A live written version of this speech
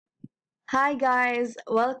Hi guys,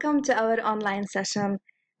 welcome to our online session.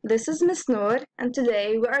 This is Miss Noor and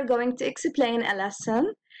today we are going to explain a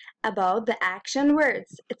lesson about the action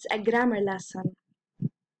words. It's a grammar lesson.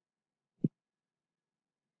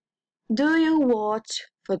 Do you watch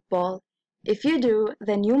football? If you do,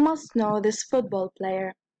 then you must know this football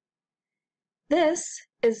player. This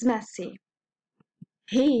is Messi.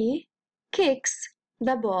 He kicks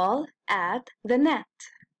the ball at the net.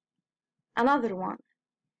 Another one.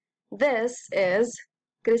 This is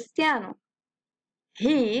Cristiano.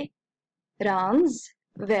 He runs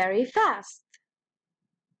very fast.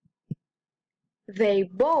 They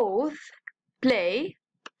both play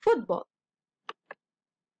football.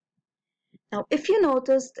 Now, if you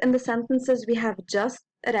noticed in the sentences we have just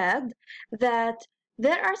read that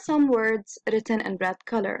there are some words written in red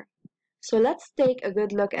color. So let's take a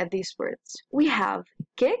good look at these words. We have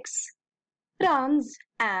kicks, runs,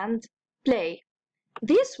 and play.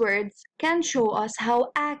 These words can show us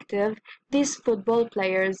how active these football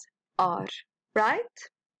players are, right?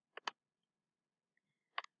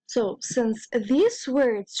 So, since these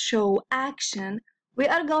words show action, we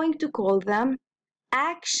are going to call them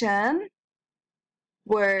action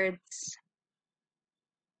words.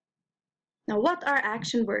 Now, what are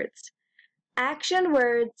action words? Action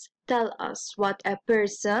words tell us what a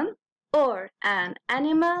person or an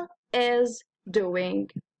animal is doing.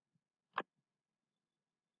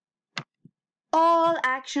 All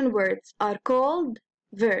action words are called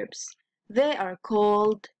verbs. They are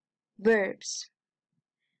called verbs.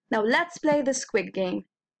 Now let's play this quick game.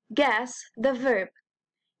 Guess the verb.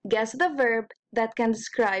 Guess the verb that can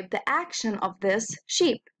describe the action of this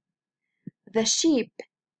sheep. The sheep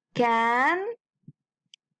can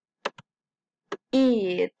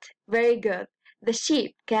eat. Very good. The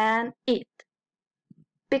sheep can eat.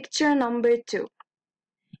 Picture number 2.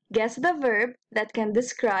 Guess the verb that can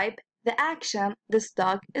describe the action this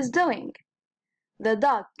dog is doing. The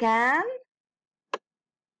dog can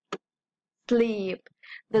sleep.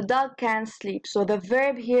 The dog can sleep. So the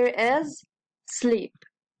verb here is sleep.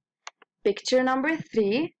 Picture number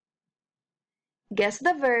 3. Guess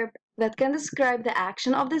the verb that can describe the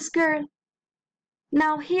action of this girl.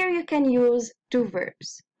 Now here you can use two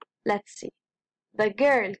verbs. Let's see. The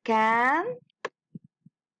girl can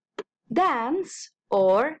dance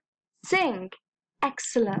or sing.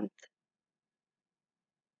 Excellent.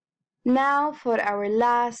 Now for our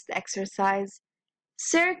last exercise.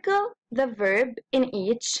 Circle the verb in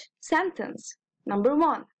each sentence. Number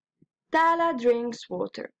 1. Tala drinks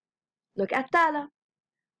water. Look at Tala.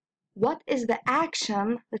 What is the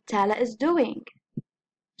action that Tala is doing?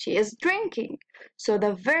 She is drinking. So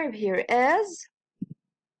the verb here is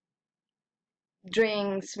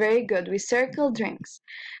drinks. Very good. We circle drinks.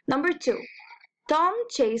 Number 2. Tom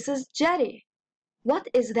chases Jerry. What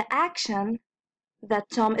is the action that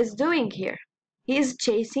Tom is doing here? He is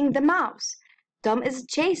chasing the mouse. Tom is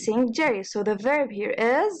chasing Jerry. So the verb here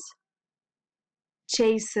is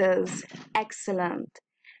chases. Excellent.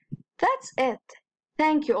 That's it.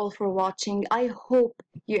 Thank you all for watching. I hope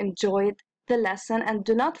you enjoyed the lesson and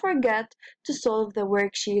do not forget to solve the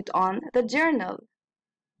worksheet on the journal.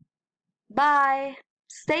 Bye.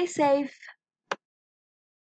 Stay safe.